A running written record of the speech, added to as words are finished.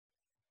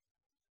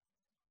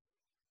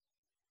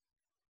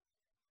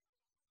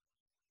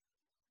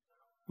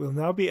We'll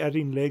now be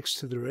adding legs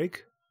to the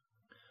rig.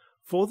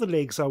 For the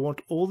legs, I want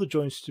all the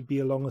joints to be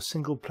along a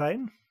single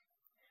plane.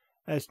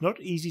 And it's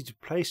not easy to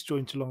place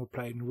joints along a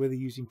plane, whether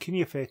using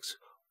KineFX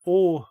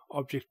or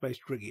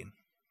object-based rigging.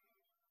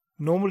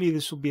 Normally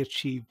this will be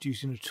achieved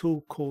using a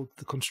tool called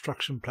the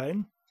construction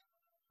plane,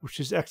 which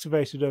is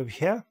activated over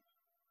here.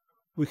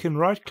 We can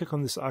right-click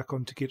on this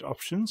icon to get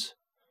options,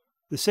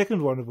 the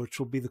second one of which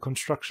will be the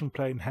construction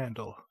plane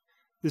handle.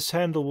 This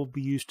handle will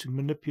be used to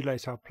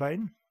manipulate our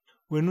plane.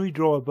 When we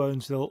draw our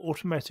bones, they'll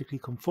automatically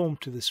conform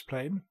to this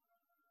plane,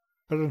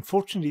 but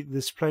unfortunately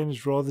this plane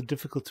is rather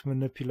difficult to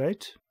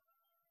manipulate.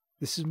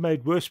 This is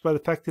made worse by the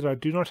fact that I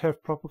do not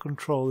have proper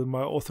control in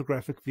my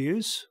orthographic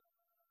views.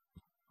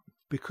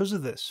 Because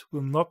of this,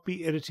 we'll not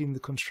be editing the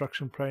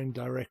construction plane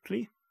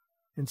directly.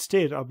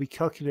 Instead, I'll be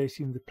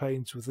calculating the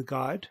planes with a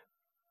guide,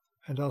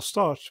 and I'll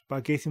start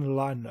by getting a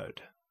line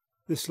node.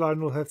 This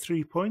line will have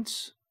 3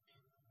 points.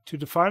 To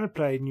define a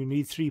plane, you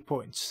need 3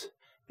 points.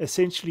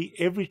 Essentially,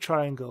 every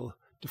triangle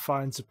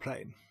defines a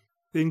plane.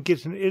 Then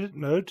get an edit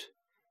node.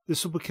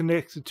 This will be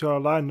connected to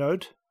our line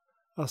node.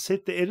 I'll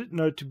set the edit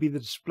node to be the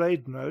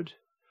displayed node.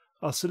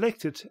 I'll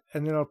select it,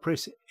 and then I'll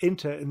press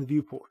enter in the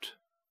viewport.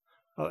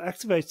 I'll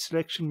activate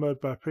selection mode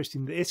by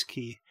pressing the S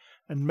key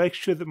and make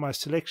sure that my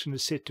selection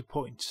is set to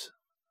points.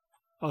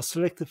 I'll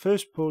select the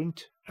first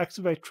point,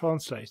 activate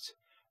translate,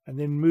 and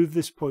then move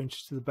this point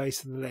to the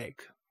base of the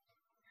leg.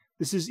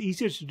 This is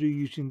easier to do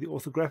using the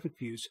orthographic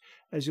views,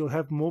 as you'll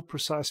have more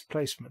precise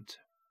placement.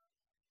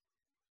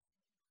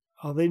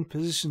 I'll then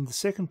position the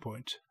second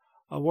point.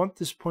 I want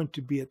this point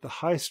to be at the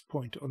highest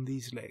point on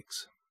these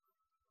legs.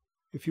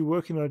 If you're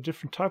working on a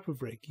different type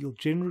of rig, you'll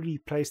generally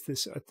place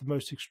this at the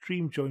most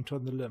extreme joint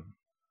on the limb.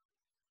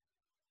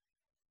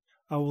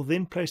 I will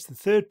then place the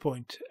third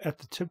point at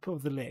the tip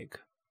of the leg.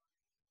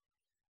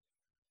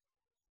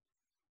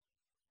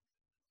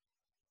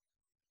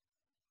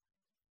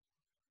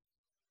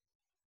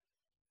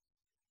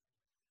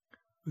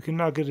 We can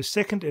now get a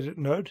second edit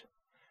node,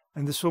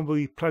 and this one will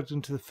be plugged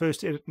into the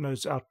first edit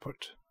node's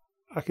output.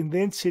 I can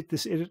then set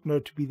this edit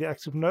node to be the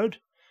active node,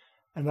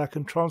 and I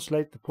can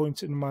translate the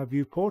points in my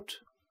viewport.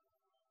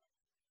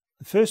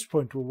 The first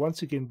point will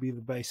once again be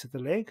the base of the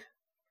leg.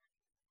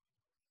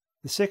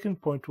 The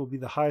second point will be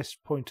the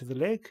highest point of the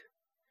leg,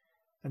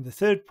 and the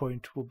third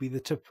point will be the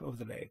tip of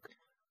the leg.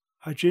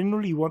 I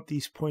generally want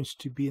these points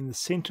to be in the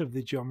center of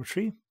the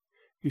geometry.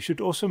 You should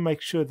also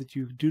make sure that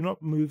you do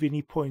not move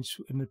any points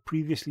in the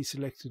previously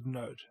selected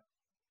node.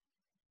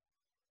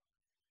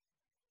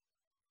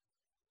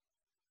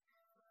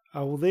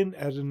 I will then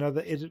add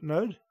another edit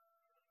node,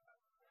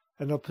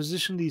 and I'll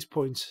position these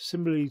points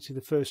similarly to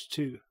the first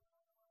two.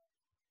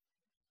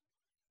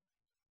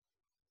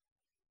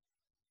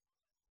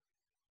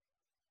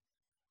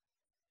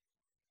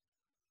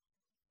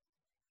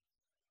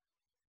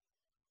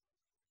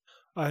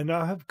 I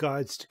now have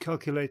guides to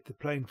calculate the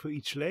plane for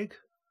each leg.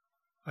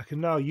 I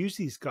can now use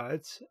these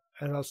guides,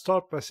 and I'll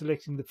start by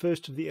selecting the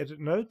first of the edit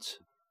nodes,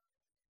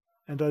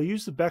 and I'll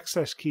use the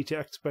backslash key to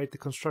activate the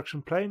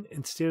construction plane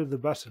instead of the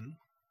button.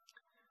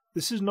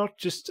 This is not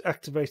just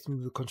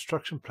activating the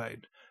construction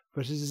plane,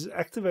 but it is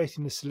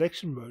activating a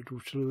selection mode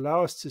which will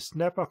allow us to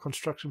snap our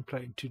construction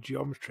plane to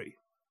geometry.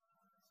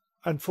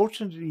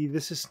 Unfortunately,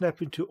 this is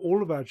snapping to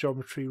all of our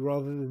geometry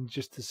rather than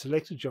just the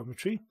selected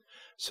geometry,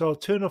 so I'll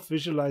turn off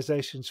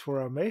visualizations for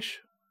our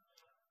mesh.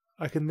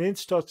 I can then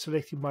start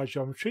selecting my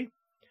geometry.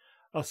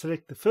 I'll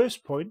select the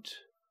first point,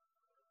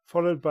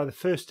 followed by the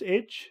first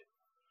edge,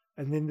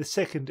 and then the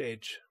second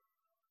edge.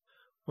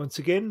 Once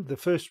again, the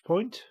first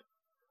point,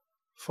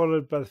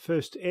 followed by the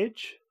first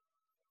edge,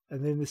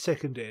 and then the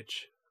second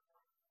edge.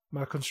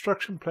 My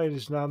construction plane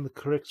is now in the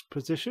correct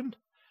position,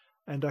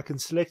 and I can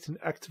select and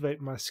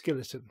activate my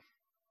skeleton,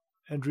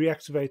 and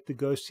reactivate the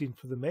ghosting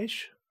for the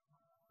mesh.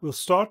 We'll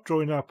start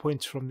drawing our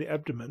points from the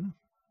abdomen.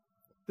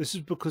 This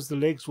is because the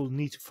legs will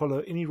need to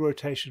follow any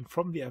rotation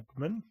from the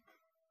abdomen.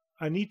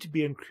 I need to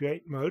be in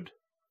create mode.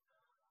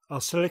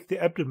 I'll select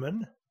the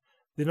abdomen,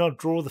 then I'll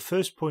draw the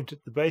first point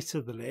at the base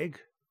of the leg.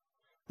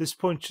 This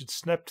point should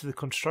snap to the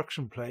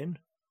construction plane.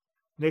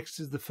 Next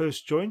is the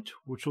first joint,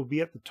 which will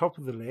be at the top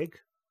of the leg.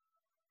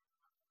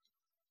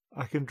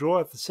 I can draw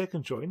out the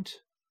second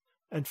joint,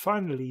 and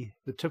finally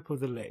the tip of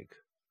the leg.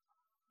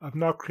 I've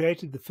now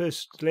created the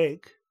first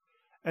leg,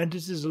 and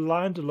it is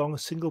aligned along a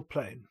single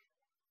plane.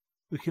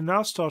 We can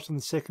now start on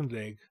the second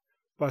leg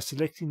by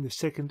selecting the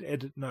second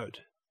edit node.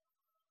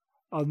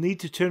 I'll need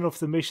to turn off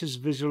the mesh's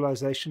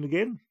visualization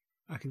again.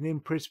 I can then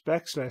press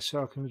backslash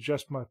so I can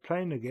adjust my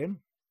plane again.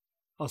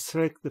 I'll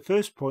select the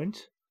first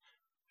point,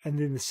 and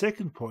then the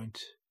second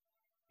point,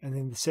 and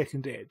then the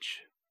second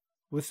edge.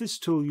 With this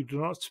tool, you do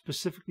not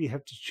specifically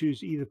have to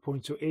choose either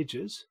points or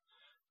edges,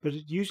 but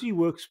it usually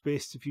works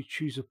best if you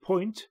choose a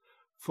point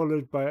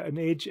followed by an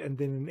edge and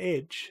then an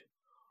edge,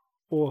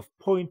 or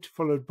a point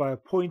followed by a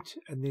point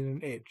and then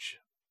an edge.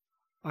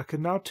 I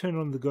can now turn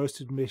on the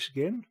ghosted mesh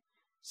again,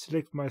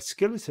 select my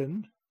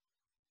skeleton,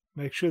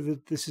 make sure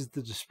that this is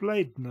the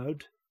displayed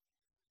node.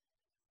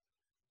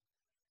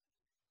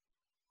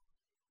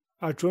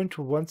 Our joint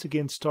will once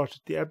again start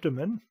at the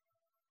abdomen.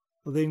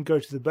 We'll then go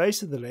to the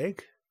base of the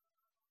leg,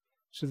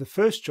 to the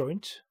first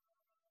joint,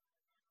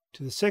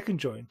 to the second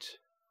joint,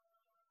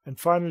 and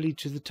finally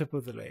to the tip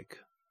of the leg.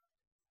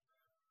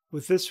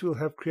 With this we'll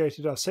have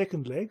created our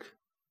second leg.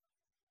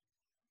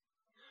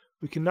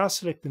 We can now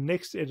select the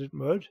next edit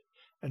mode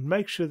and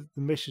make sure that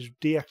the mesh is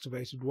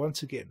deactivated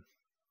once again.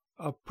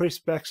 I'll press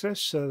backslash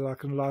so that I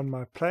can align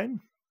my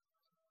plane.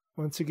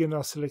 Once again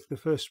I'll select the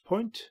first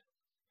point,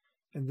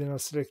 and then I'll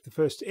select the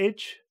first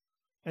edge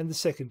and the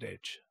second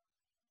edge.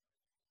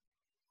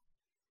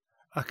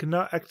 I can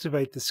now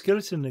activate the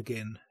skeleton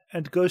again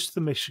and ghost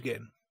the mesh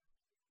again.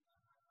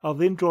 I'll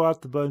then draw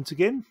out the bones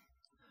again,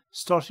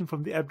 starting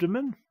from the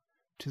abdomen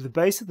to the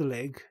base of the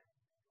leg,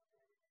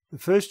 the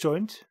first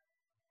joint,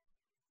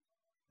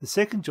 the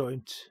second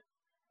joint,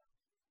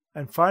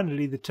 and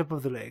finally the tip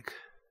of the leg.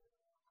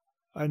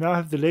 I now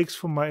have the legs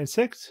for my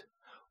insect,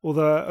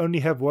 although I only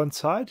have one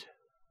side.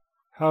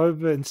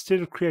 However,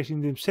 instead of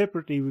creating them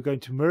separately, we're going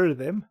to mirror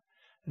them,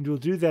 and we'll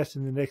do that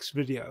in the next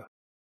video.